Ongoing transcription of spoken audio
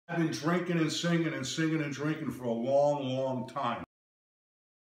I've been drinking and singing and drinking for a long, long time.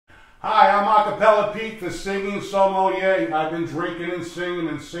 Hi, I'm Acapella Pete, the singing sommelier. I've been drinking and singing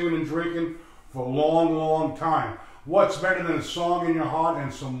and drinking for a long, long time. What's better than a song in your heart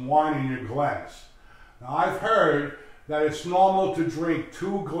and some wine in your glass? Now, I've heard that it's normal to drink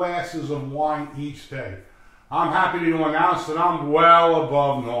 2 glasses of wine each day. I'm happy to announce that I'm well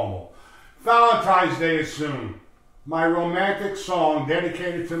above normal. Valentine's Day is soon. My romantic song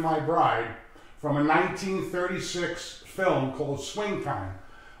dedicated to my bride from a 1936 film called Swing Time,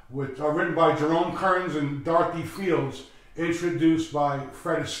 which are written by Jerome Kearns and Dorothy Fields, introduced by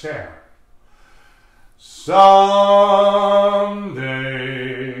Fred Astaire. Someday,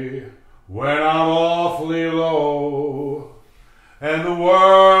 when I'm awfully low and the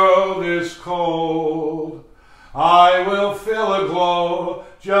world is cold, I will feel a glow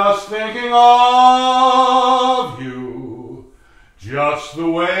just thinking of you, just the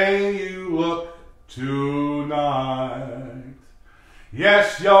way you look tonight.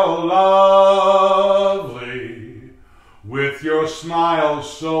 Yes, you're lovely, with your smile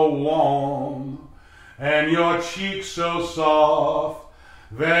so warm and your cheeks so soft.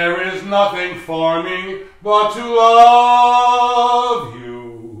 There is nothing for me but to love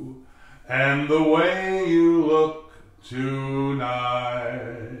you and the way you look tonight.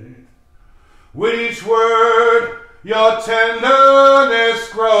 With each word, your tenderness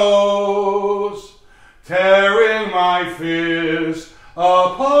grows, tearing my fears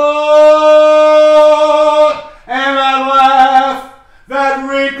apart. And that laugh that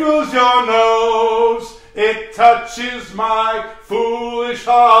wrinkles your nose, it touches my foolish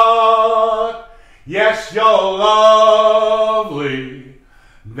heart. Yes, you're lovely,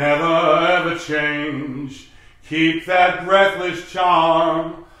 never ever change. Keep that breathless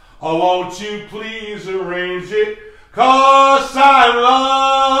charm. Oh, won't you please arrange it? 'Cause I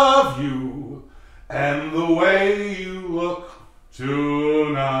love you and the way you look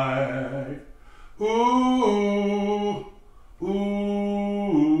tonight. Ooh, ooh,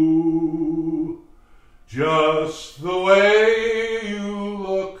 just the way you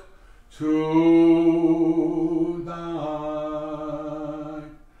look tonight.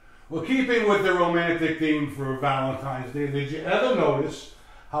 Well, keeping with the romantic theme for Valentine's Day, did you ever notice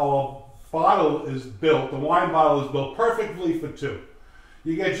how a bottle is built, the wine bottle is built perfectly for 2?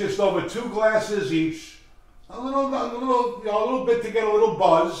 You get just over 2 glasses each, a little bit to get a little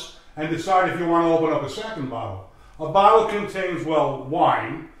buzz, and decide if you want to open up a second bottle. A bottle contains, well,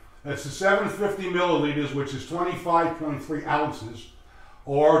 wine. That's the 750 milliliters, which is 25.3 ounces,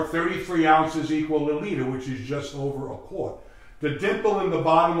 or 33 ounces equal a liter, which is just over a quart. The dimple in the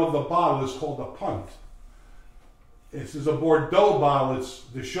bottom of the bottle is called a punt. This is a Bordeaux bottle. It's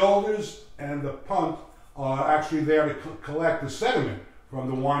the shoulders and the punt are actually there to collect the sediment from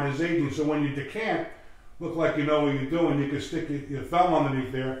the wine is aging. So when you decant, look like you know what you're doing. You can stick your thumb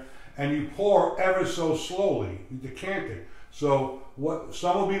underneath there and you pour ever so slowly. You decant it. So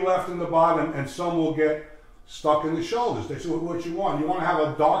some will be left in the bottom and some will get stuck in the shoulders. That's what you want. You want to have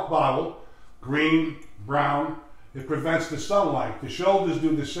a dark bottle, green, brown. It prevents the sunlight. The shoulders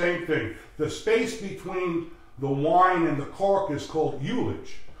do the same thing. The space between the wine and the cork is called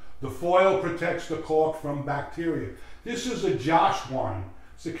ullage. The foil protects the cork from bacteria. This is a Josh wine.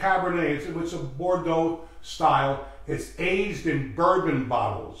 It's a Cabernet. It's a Bordeaux style. It's aged in bourbon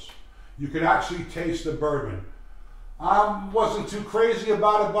bottles. You can actually taste the bourbon. I wasn't too crazy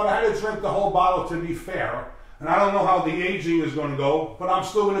about it, but I had to drink the whole bottle to be fair. And I don't know how the aging is going to go, but I'm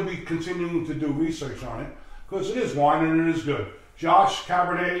still going to be continuing to do research on it because it is wine and it is good. Josh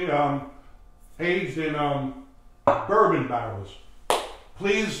Cabernet, aged in bourbon barrels.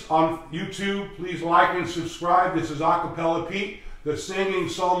 Please, on YouTube, please like and subscribe. This is Acapella Pete, the singing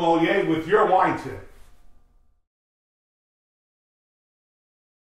sommelier, with your wine tip.